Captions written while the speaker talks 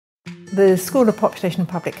The School of Population and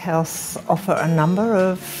Public Health offer a number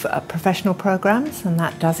of professional programs, and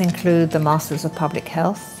that does include the Masters of Public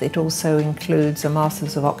Health. It also includes a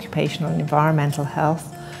Masters of Occupational and Environmental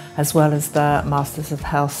Health, as well as the Masters of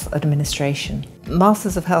Health Administration.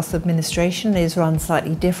 Masters of Health Administration is run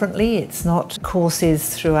slightly differently. It's not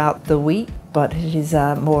courses throughout the week, but it is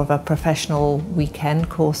more of a professional weekend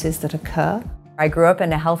courses that occur. I grew up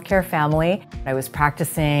in a healthcare family. I was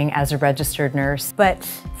practicing as a registered nurse, but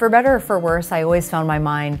for better or for worse, I always found my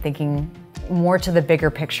mind thinking more to the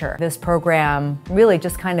bigger picture. This program really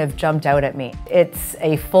just kind of jumped out at me. It's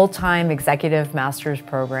a full-time executive master's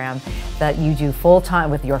program that you do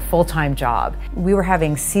full-time with your full-time job. We were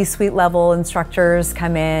having C-suite level instructors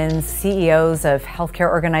come in, CEOs of healthcare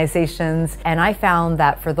organizations, and I found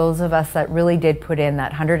that for those of us that really did put in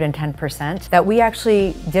that 110%, that we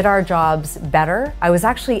actually did our jobs better. I was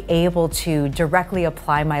actually able to directly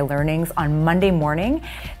apply my learnings on Monday morning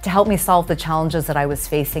to help me solve the challenges that I was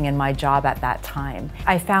facing in my job at that time.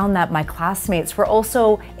 I found that my classmates were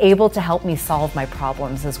also able to help me solve my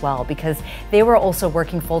problems as well, because they were also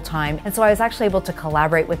working full-time, and so I was actually able to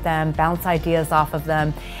collaborate with them, bounce ideas off of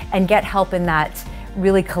them, and get help in that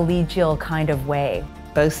really collegial kind of way.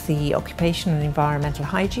 Both the Occupational and Environmental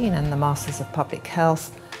Hygiene and the Masters of Public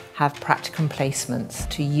Health have practicum placements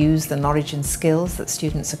to use the knowledge and skills that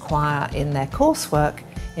students acquire in their coursework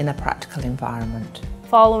in a practical environment.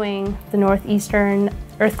 Following the northeastern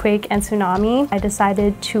earthquake and tsunami, I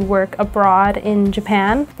decided to work abroad in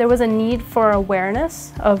Japan. There was a need for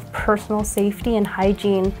awareness of personal safety and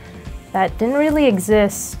hygiene that didn't really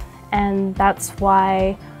exist, and that's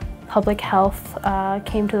why public health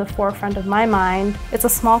came to the forefront of my mind. It's a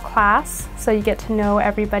small class, so you get to know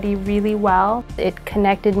everybody really well. It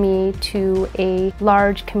connected me to a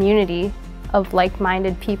large community of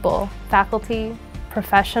like-minded people, faculty,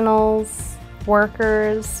 professionals,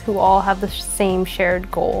 workers who all have the same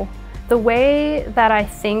shared goal. The way that I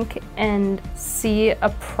think and see a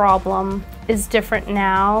problem is different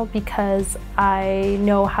now because I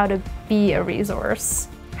know how to be a resource.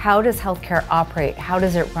 How does healthcare operate? How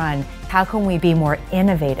does it run? How can we be more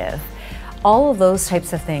innovative? All of those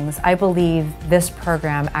types of things, I believe this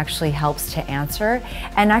program actually helps to answer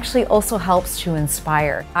and actually also helps to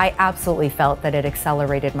inspire. I absolutely felt that it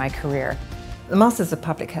accelerated my career. The Masters of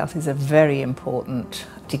Public Health is a very important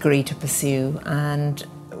degree to pursue, and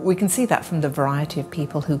we can see that from the variety of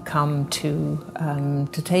people who come to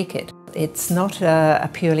take it. It's not a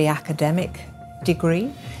purely academic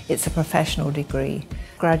degree, it's a professional degree.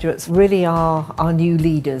 Graduates really are our new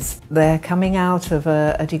leaders. They're coming out of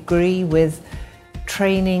a degree with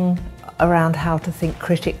training around how to think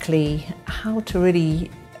critically, how to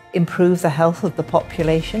really improve the health of the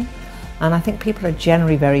population. And I think people are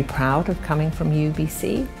generally very proud of coming from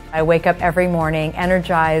UBC. I wake up every morning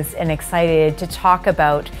energized and excited to talk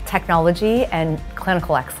about technology and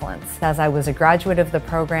clinical excellence. As I was a graduate of the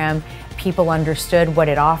program, people understood what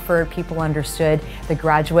it offered, people understood the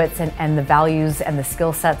graduates and the values and the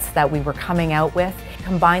skill sets that we were coming out with.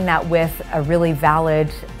 Combine that with a really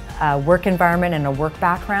valid work environment and a work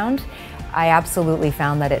background, I absolutely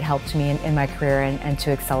found that it helped me in my career and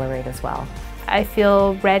to accelerate as well. I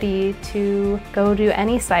feel ready to go to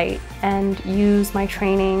any site and use my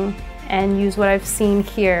training and use what I've seen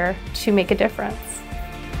here to make a difference.